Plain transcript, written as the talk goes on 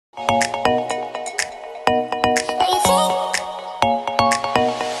Hello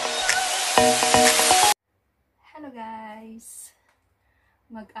guys!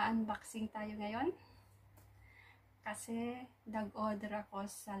 Mag-unboxing tayo ngayon kasi nag-order ako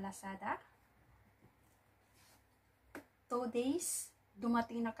sa Lazada. 2 days,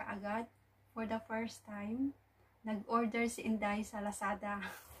 dumating na kaagad. For the first time, nag-order si Inday sa Lazada.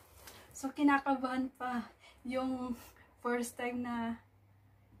 So kinakabahan pa yung first time na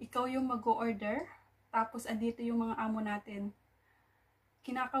ikaw yung mag-order, tapos andito yung mga amo natin.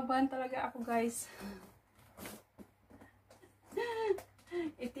 Kinakabahan talaga ako guys.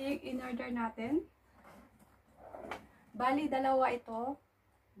 Ito yung in-order natin. Bali, dalawa ito.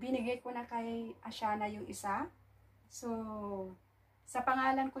 Binigay ko na kay Ashana yung isa. So, sa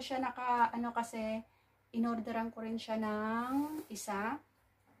pangalan ko siya kasi in-orderan ko rin siya ng isa.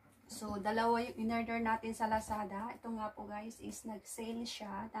 So, dalawa yung in-order natin sa Lazada. Ito nga po guys is nag-sale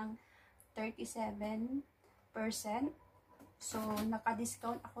siya ng 37%. So,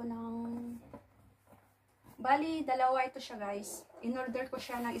 naka-discount ako ng... Bali, dalawa ito siya guys. In-order ko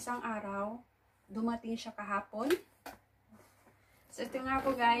siya ng isang araw. Dumating siya kahapon. So, ito nga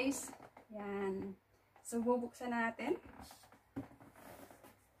po guys. Yan. So, bubuksan natin.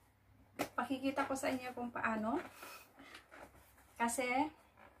 Pakikita ko sa inyo kung paano. Kasi,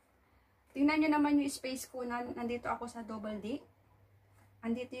 tingnan nyo naman yung space ko na nandito ako sa double D.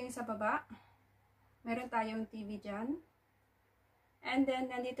 Andito yung sa baba. Meron tayong TV dyan. And then,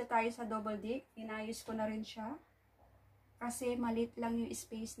 nandito tayo sa double D. Inayos ko na rin siya. Kasi malit lang yung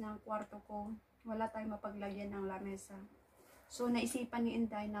space ng kwarto ko. Wala tayong mapaglagyan ng lamesa. So, naisipan ni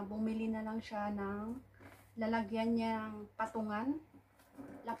Inday na bumili na lang siya ng lalagyan niyang patungan.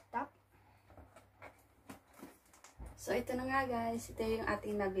 Laptop. So, ito na nga guys. Ito yung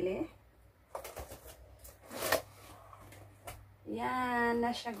ating nabili. Yan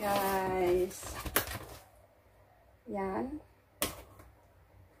na siya guys. Yan.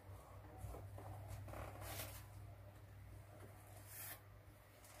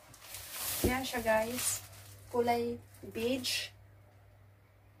 Yan siya guys. Kulay beige.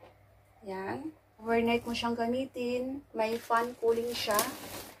 Yan. Overnight mo siyang gamitin. May fan cooling siya.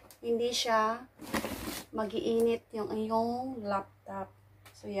 Hindi siya mag-iinit yung iyong laptop.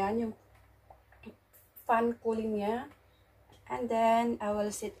 So yan yung fan cooling niya. And then, I will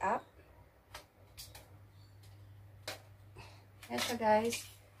sit up. Yan siya guys.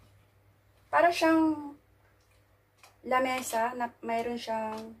 Para siyang lamesa na mayroon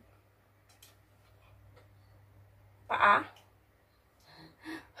siyang paa.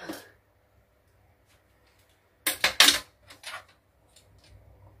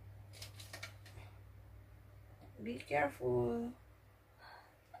 Be careful.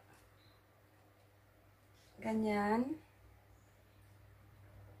 Ganyan.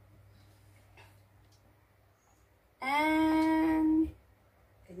 And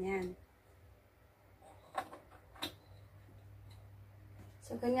ganyan.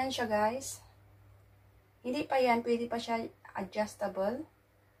 So, ganyan siya guys. Hindi pa yan, pwede pa siya adjustable.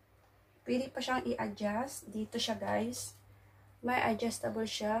 Pwede pa siyang i-adjust. Dito siya guys. May adjustable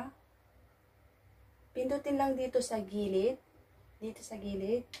siya. Pindutin lang dito sa gilid. Dito sa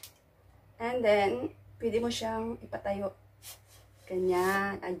gilid. And then, pwede mo siyang ipatayo.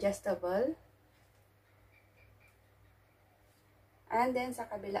 Ganyan, adjustable. And then, sa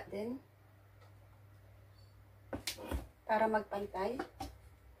kabila din. Para magpantay.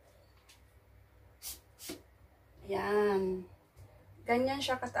 Yan. Ganyan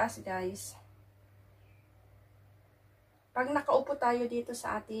siya kataas, guys. Pag nakaupo tayo dito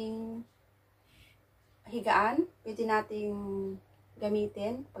sa ating higaan, pwede nating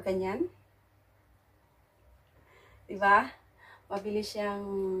gamitin pag ganyan. Diba? Mabilis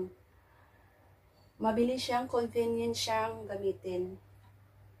siyang convenient siyang gamitin.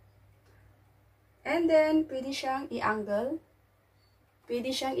 And then, pwede siyang i-angle.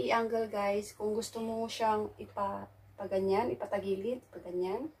 Pwede siyang i-angle guys kung gusto mo siyang ipaganyan, ipatagilid,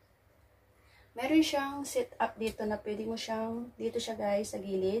 ipaganyan. Meron siyang sit up dito na pwede mo siyang, dito siya guys sa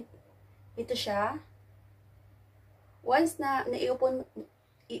gilid. Ito siya. Once na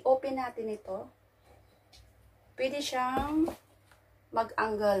i-open natin ito, pwede siyang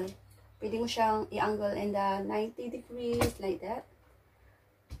mag-angle. Pwede mo siyang i-angle in the 90 degrees, like that.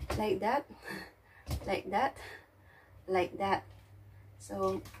 Like that. Like that. Like that.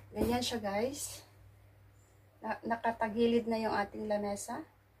 So, ganyan siya guys. Nakatagilid na yung ating lamesa.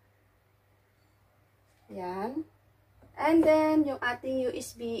 Yan. And then, yung ating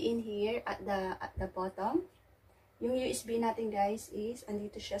USB in here at the bottom. Yung USB natin guys is,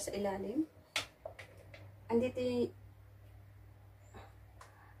 andito siya sa ilalim.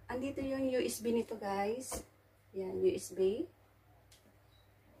 andito yung USB nito guys. Yan, USB.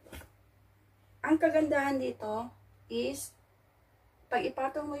 Ang kagandahan dito is, pag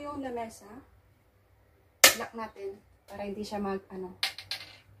ipatong mo yung lamesa, lock natin para hindi siya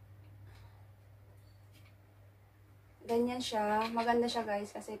ganyan siya. Maganda siya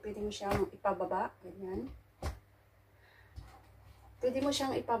guys kasi pwede mo siyang ipababa. Ganyan. Pwede mo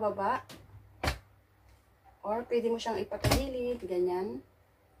siyang ipababa. Or pwede mo siyang ipatagilid. Ganyan.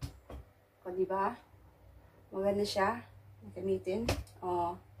 O diba? Maganda siya. Gamitin.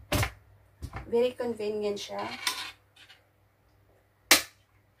 O. Very convenient siya.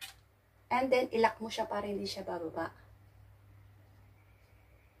 And then, ilock mo siya para hindi siya bababa.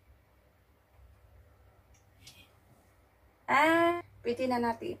 Pwede na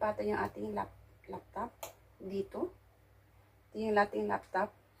natin ipatong yung ating laptop dito. Ito yung ating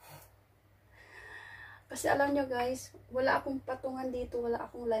laptop. Kasi alam nyo guys, wala akong patungan dito, wala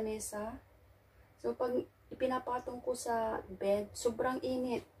akong lamesa. So, pag ipinapatong ko sa bed, sobrang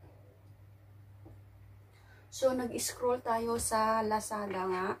init. So, nag-scroll tayo sa Lazada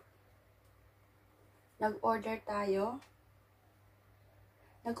nga. Nag-order tayo.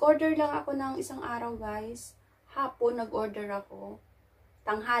 Nag-order lang ako ng isang araw guys. Hapon nag-order ako.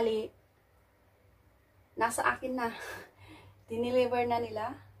 Tanghali. Nasa akin na. Dineliver na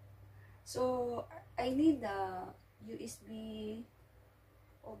nila. So, I need the USB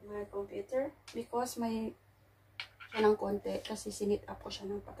of my computer because may siya ng konti kasi sinit up ko siya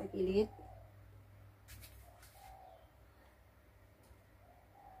ng patagilid.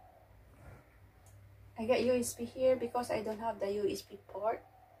 I got USB here because I don't have the USB port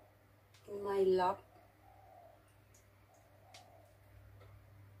in my laptop.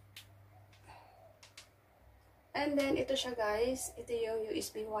 And then, ito siya guys. Ito yung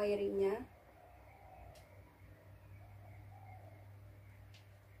USB wiring niya.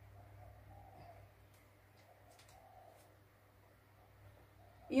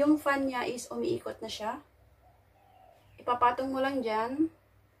 Yung fan niya is umiikot na siya. Ipapatong mo lang dyan.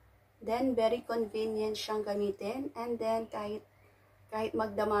 Then, very convenient siyang gamitin. And then, kahit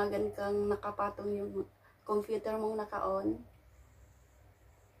magdamagan kang nakapatong yung computer mong naka-on,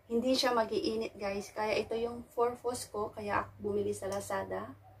 hindi siya mag-iinit guys. Kaya ito yung purpose ko. Kaya ako bumili sa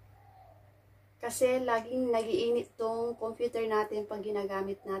Lazada. Kasi laging nag-iinit tong computer natin pag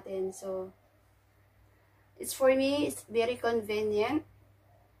ginagamit natin. So, it's for me, it's very convenient.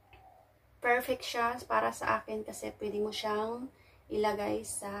 Perfect siya para sa akin kasi pwede mo siyang ilagay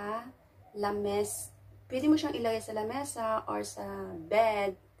sa pwede mo siyang ilagay sa lamesa or sa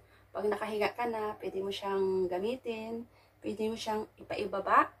bed. Pag nakahiga ka na, pwede mo siyang gamitin. Pwede mo siyang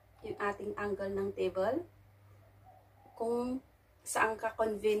ipaibaba yung ating angle ng table. Kung saan ka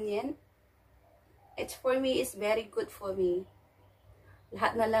convenient. It's for me, it's very good for me.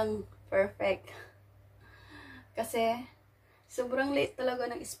 Lahat na lang perfect. Kasi, sobrang liit talaga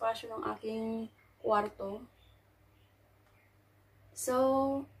ng espasyo ng aking kwarto. So,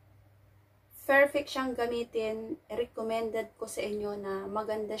 perfect siyang gamitin. Recommended ko sa inyo na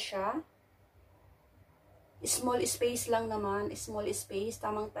maganda siya. Small space lang naman. Small space.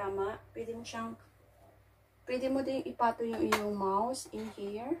 Tamang-tama. Pwede mo din ipato yung iyong mouse in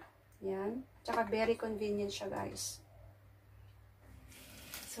here. Yan. Tsaka very convenient siya guys.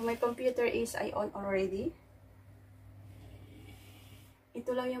 So, my computer is on already.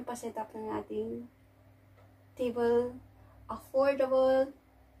 Ito lang yung pa-setup ng ating table. Affordable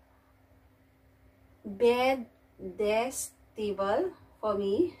bed, desk, table for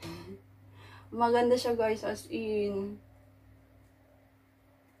me. Maganda siya guys as in.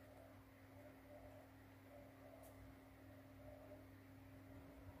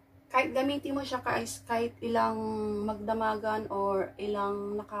 Kahit gamitin mo siya kahit ilang magdamagan or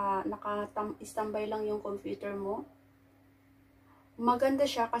ilang naka-standby lang yung computer mo. Maganda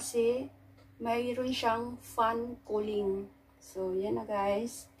siya kasi mayroon siyang fan cooling. So, yan na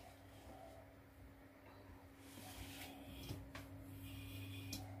guys.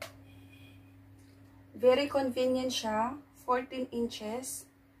 Very convenient siya. 14 inches.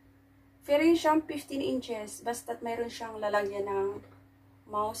 Meron siyang 15 inches. Basta't mayroon siyang lalagyan ng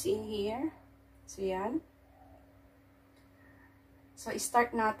mouse in here. So, yan. So,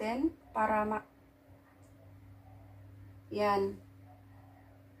 start natin para yan.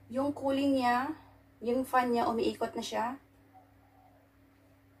 Yung cooling niya, yung fan niya, umiikot na siya.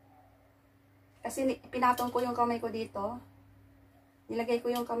 Kasi pinatong ko yung kamay ko dito. Nilagay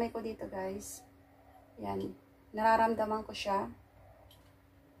ko yung kamay ko dito, guys. Yan. Nararamdaman ko siya.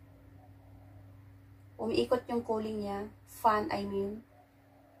 Umiikot yung cooling niya. Fan, I mean.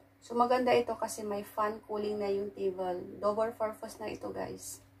 So, maganda ito kasi may fan cooling na yung table. Double purpose na ito,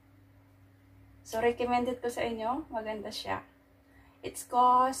 guys. So, recommended ko sa inyo. Maganda siya. It's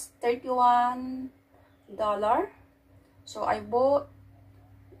cost $31. So, I bought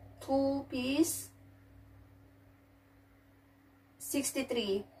 2 piece,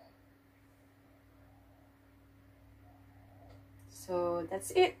 63. So,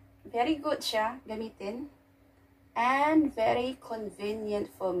 that's it. Very good siya gamitin. And very convenient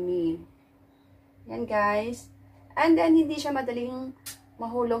for me. Yan, guys. And then, hindi siya madaling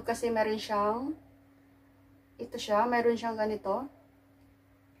mahulog kasi meron siyang, ito siya, meron siyang ganito.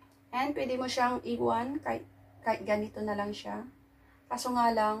 And pwede mo siyang iwan, kahit ganito na lang siya. Kaso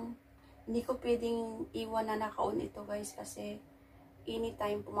nga lang, hindi ko pwedeng iwan na naka-on ito, guys, kasi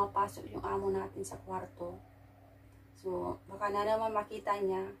anytime pumapasok yung amo natin sa kwarto. So, baka na naman makita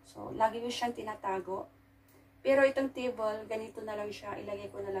niya. So, lagi ko siyang tinatago. Pero itong table, ganito na lang siya.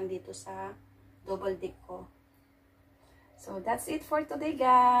 Ilagay ko na lang dito sa double deck ko. So, that's it for today,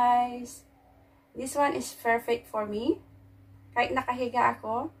 guys. This one is perfect for me. Kahit nakahiga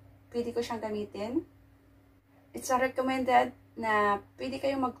ako, pwede ko siyang gamitin. It's a recommended na pwede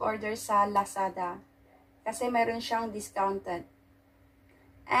kayong mag-order sa Lazada. Kasi meron siyang discounted.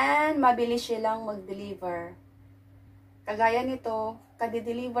 And mabilis silang mag-deliver. Kagaya nito,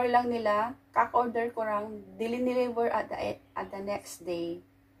 kadi-deliver lang nila, kaka-order ko lang, deliver at the next day.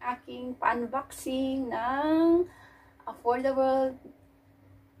 Aking pa-unboxing ng affordable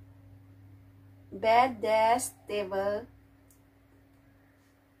bed, desk, table.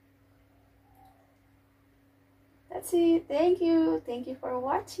 That's it. Thank you. Thank you for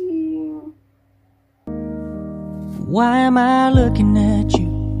watching. Why am I looking at you?